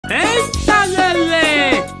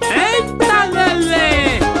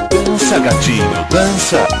Dança, gatinho,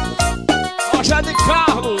 dança. Rocha de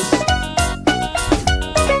Carlos.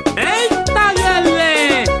 Eita,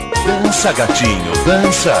 Lelê. Dança, gatinho,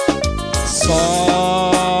 dança.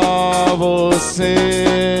 Só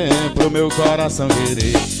você pro meu coração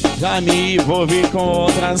querer. Já me envolvi com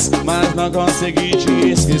outras, mas não consegui te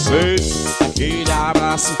esquecer. Aquele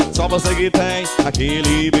abraço, só você que tem.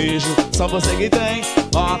 Aquele beijo, só você que tem.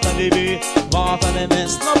 Volta, bebê, volta, neném.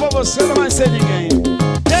 Senão pra você não vai ser ninguém.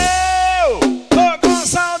 Eu tô com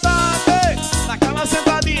saudade daquela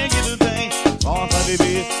sentadinha que tu tem. Volta,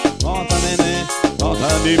 bebê, volta, neném. Volta,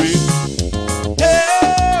 bebê.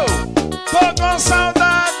 Eu tô com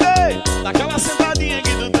saudade daquela sentadinha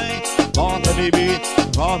que tu tem. Volta, bebê,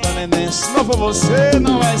 volta, neném. Se não for você,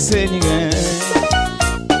 não vai ser ninguém.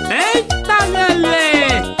 Eita, Lelê!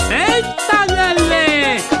 Eita,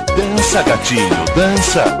 Lelê! Dança, gatinho,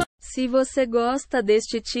 dança. Se você gosta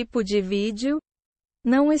deste tipo de vídeo,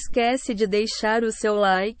 não esquece de deixar o seu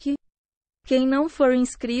like. Quem não for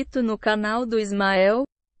inscrito no canal do Ismael,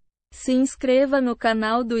 se inscreva no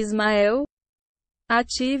canal do Ismael.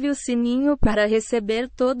 Ative o sininho para receber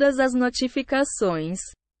todas as notificações.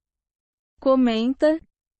 Comenta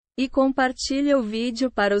e compartilhe o vídeo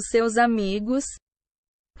para os seus amigos,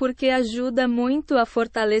 porque ajuda muito a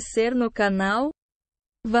fortalecer no canal.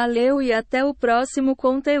 Valeu e até o próximo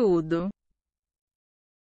conteúdo.